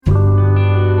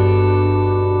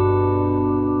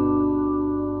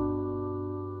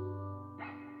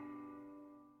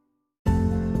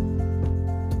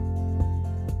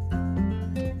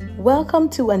Welcome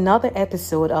to another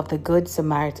episode of the Good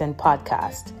Samaritan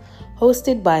podcast,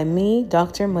 hosted by me,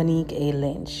 Dr. Monique A.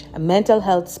 Lynch, a mental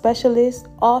health specialist,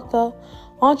 author,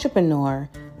 entrepreneur,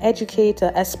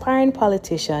 educator, aspiring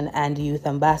politician, and youth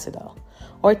ambassador.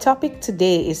 Our topic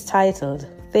today is titled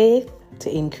Faith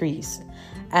to Increase,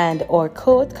 and our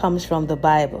quote comes from the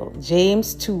Bible,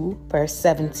 James 2, verse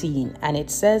 17, and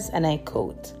it says, and I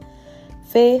quote,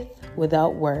 "Faith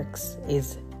without works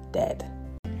is dead."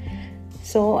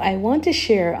 So I want to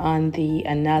share on the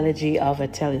analogy of a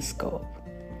telescope.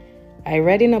 I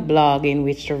read in a blog in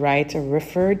which the writer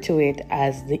referred to it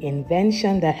as the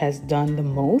invention that has done the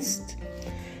most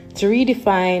to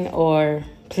redefine our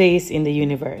place in the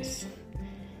universe.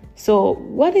 So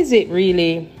what is it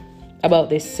really about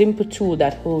this simple tool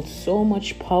that holds so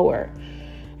much power?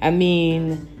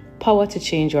 Power to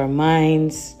change our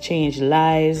minds, change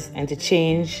lives, and to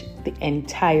change the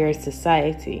entire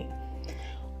society.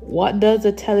 What does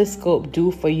a telescope do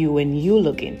for you when you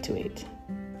look into it?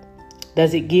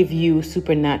 Does it give you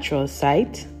supernatural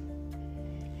sight?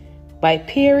 By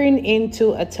peering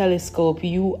into a telescope,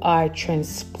 you are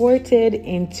transported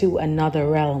into another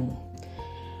realm.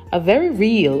 A very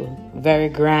real, very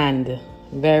grand,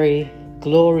 very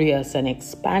glorious and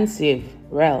expansive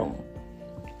realm.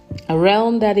 A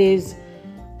realm that is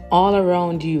all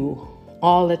around you,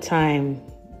 all the time,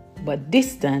 but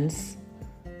distance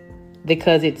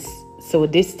because it's so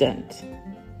distant.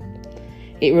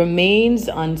 It remains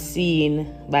unseen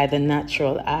by the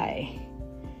natural eye.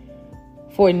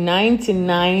 For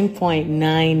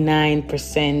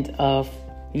 99.99% of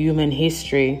human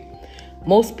history,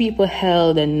 most people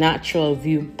held a natural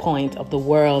viewpoint of the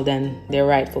world and their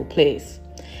rightful place.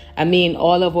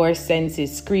 All of our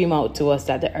senses scream out to us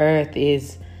that the earth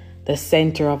is the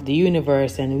center of the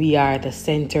universe and we are the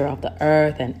center of the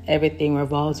earth and everything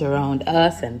revolves around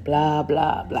us and blah,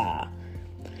 blah, blah.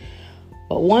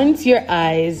 But once your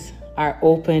eyes are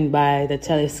opened by the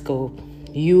telescope,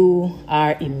 you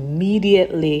are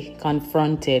immediately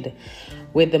confronted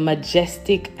with the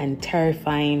majestic and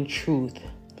terrifying truth.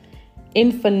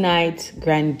 Infinite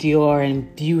grandeur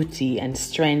and beauty and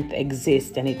strength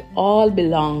exist, and it all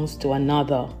belongs to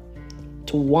another,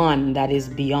 to one that is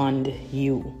beyond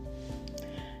you.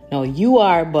 Now we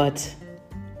are but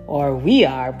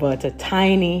a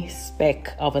tiny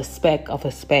speck of a speck of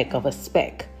a speck of a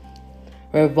speck,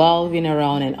 revolving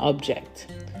around an object,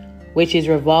 which is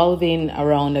revolving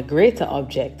around a greater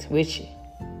object, which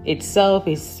itself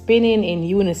is spinning in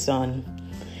unison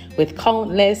with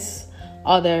countless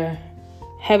other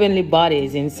heavenly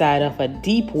bodies inside of a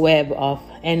deep web of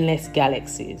endless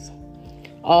galaxies,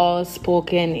 all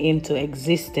spoken into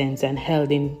existence and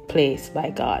held in place by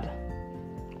God.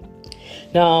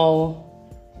 Now,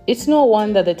 it's no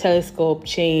wonder the telescope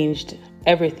changed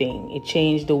everything. It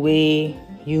changed the way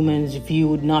humans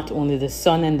viewed not only the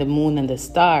sun and the moon and the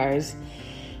stars,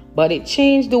 but it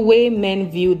changed the way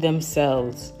men viewed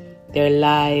themselves, their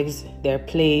lives, their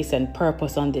place and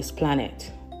purpose on this planet.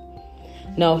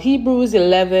 Now, Hebrews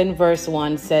 11 verse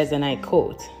 1 says, and I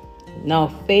quote, "Now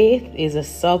faith is a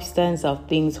substance of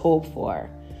things hoped for,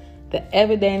 the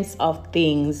evidence of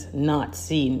things not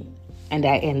seen." And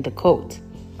I end the quote.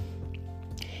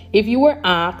 If you were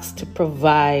asked to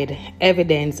provide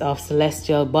evidence of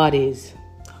celestial bodies,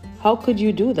 how could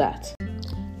you do that?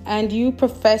 And you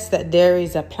profess that there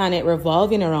is a planet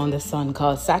revolving around the sun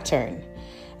called Saturn,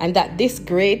 and that this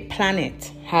great planet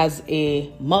has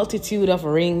a multitude of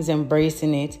rings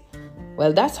embracing it.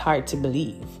 Well, that's hard to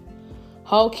believe.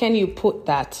 How can you put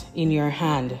that in your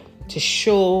hand to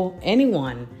show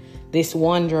anyone this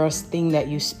wondrous thing that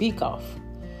you speak of?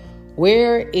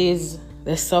 Where is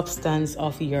the substance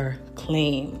of your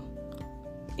claim?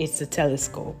 It's a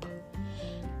telescope.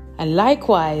 And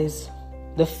likewise,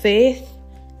 the faith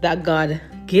that God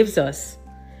gives us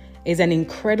is an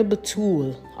incredible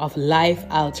tool of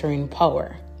life-altering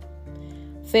power.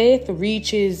 Faith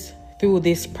reaches through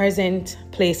this present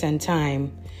place and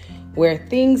time where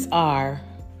things are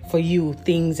for you,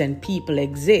 things and people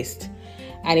exist,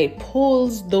 and it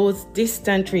pulls those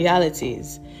distant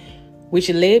realities which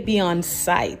lay beyond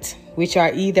sight, which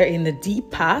are either in the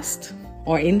deep past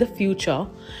or in the future,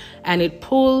 and it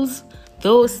pulls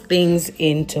those things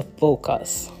into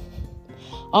focus.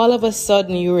 All of a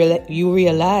sudden, you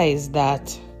realize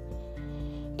that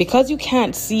because you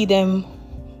can't see them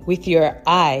with your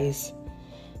eyes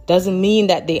doesn't mean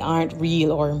that they aren't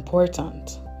real or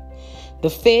important. The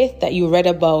faith that you read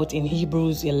about in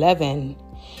Hebrews 11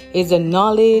 is the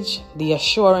knowledge, the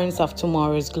assurance of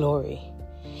tomorrow's glory.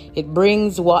 It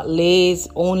brings what lays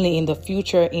only in the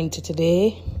future into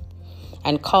today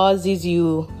and causes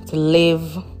you to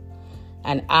live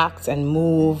and act and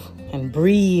move and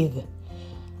breathe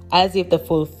as if the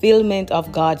fulfillment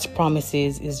of God's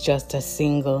promises is just a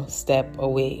single step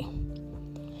away.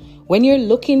 When you're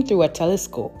looking through a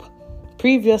telescope,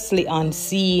 previously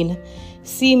unseen,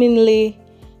 seemingly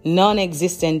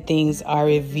non-existent things are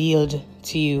revealed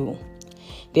to you.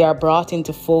 They are brought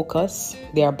into focus.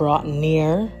 They are brought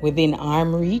near, within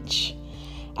arm reach.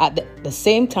 At the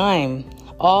same time,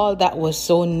 all that was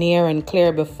so near and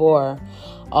clear before,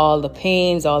 all the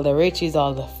pains, all the riches,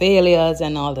 all the failures,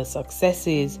 and all the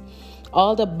successes,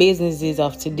 all the businesses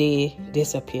of today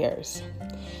disappears.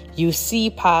 You see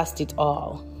past it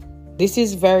all. This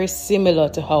is very similar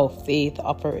to how faith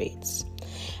operates.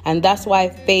 And that's why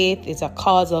faith is a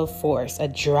causal force, a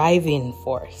driving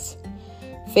force.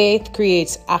 Faith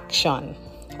creates action,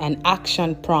 and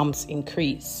action prompts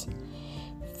increase.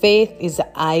 Faith is the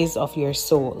eyes of your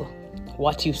soul.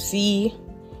 What you see,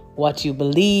 what you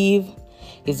believe,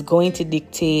 is going to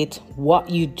dictate what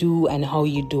you do and how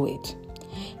you do it.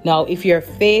 Now, if your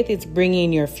faith is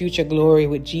bringing your future glory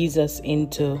with Jesus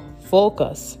into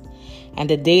focus, and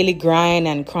the daily grind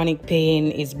and chronic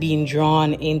pain is being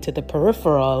drawn into the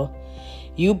peripheral,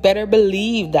 you better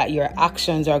believe that your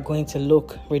actions are going to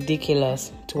look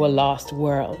ridiculous to a lost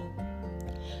world.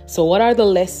 So what are the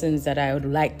lessons that I would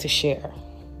like to share?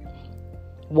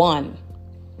 1.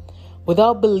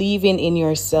 Without believing in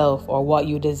yourself or what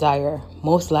you desire,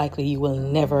 most likely you will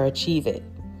never achieve it.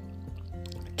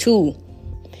 2.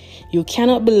 You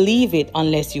cannot believe it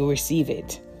unless you receive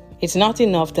it. It's not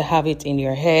enough to have it in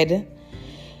your head.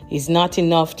 It's not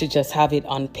enough to just have it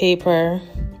on paper.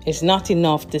 It's not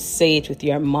enough to say it with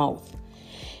your mouth.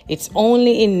 It's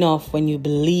only enough when you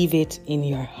believe it in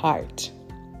your heart.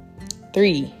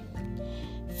 3.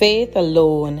 Faith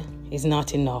alone is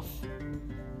not enough.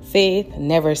 Faith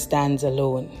never stands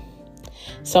alone.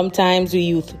 Sometimes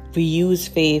we use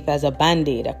faith as a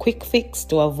band-aid, a quick fix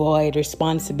to avoid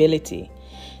responsibility,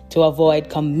 to avoid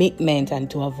commitment, and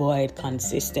to avoid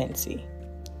consistency.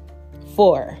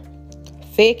 4.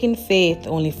 Faking faith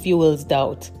only fuels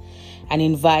doubt and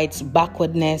invites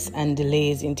backwardness and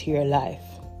delays into your life.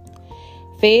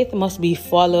 Faith must be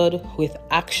followed with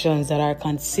actions that are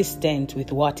consistent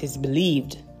with what is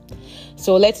believed.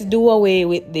 So let's do away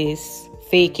with this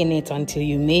faking it until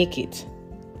you make it,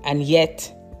 and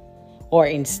yet, or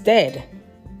instead,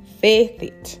 faith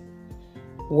it,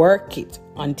 work it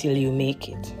until you make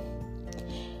it.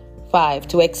 5.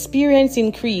 To experience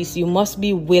increase, you must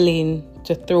be willing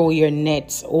to throw your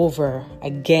nets over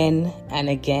again and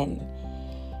again.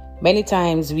 Many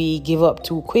times we give up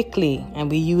too quickly and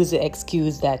we use the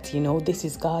excuse that, this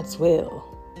is God's will.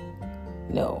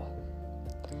 No.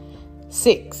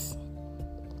 6.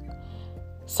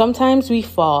 Sometimes we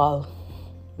fall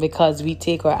because we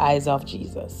take our eyes off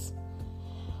Jesus.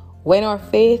 When our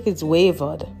faith is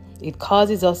wavered, it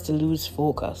causes us to lose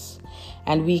focus,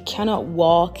 and we cannot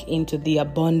walk into the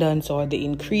abundance or the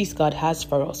increase God has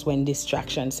for us when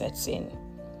distraction sets in.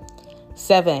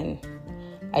 7.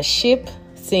 A ship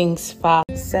sinks fast.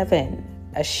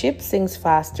 7. A ship sinks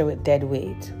faster with dead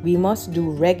weight. We must do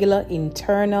regular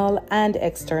internal and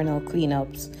external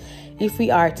cleanups if we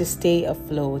are to stay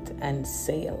afloat and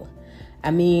sail.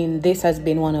 This has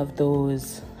been one of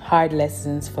those hard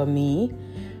lessons for me,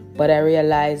 but I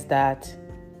realized that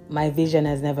my vision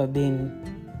has never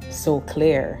been so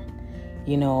clear.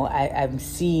 I've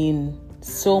seen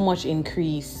so much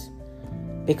increase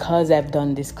because I've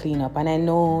done this cleanup. And I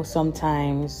know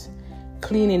sometimes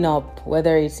cleaning up,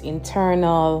 whether it's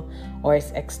internal or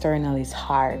it's external, is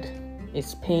hard.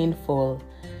 It's painful.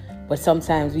 But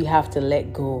sometimes we have to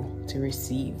let go to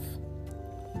receive.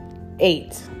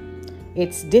 8.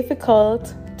 It's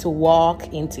difficult to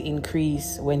walk into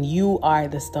increase when you are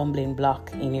the stumbling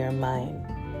block in your mind.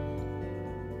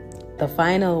 The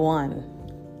final one.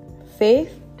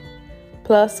 Faith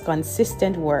plus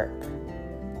consistent work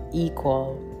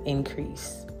equal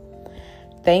increase.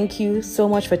 Thank you so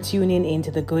much for tuning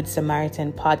into the Good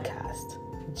Samaritan podcast.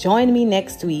 Join me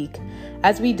next week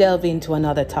as we delve into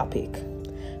another topic.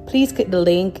 Please click the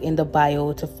link in the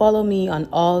bio to follow me on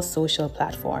all social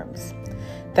platforms.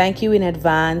 Thank you in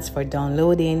advance for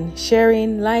downloading,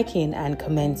 sharing, liking, and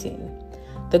commenting.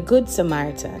 The Good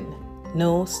Samaritan,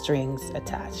 no strings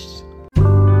attached.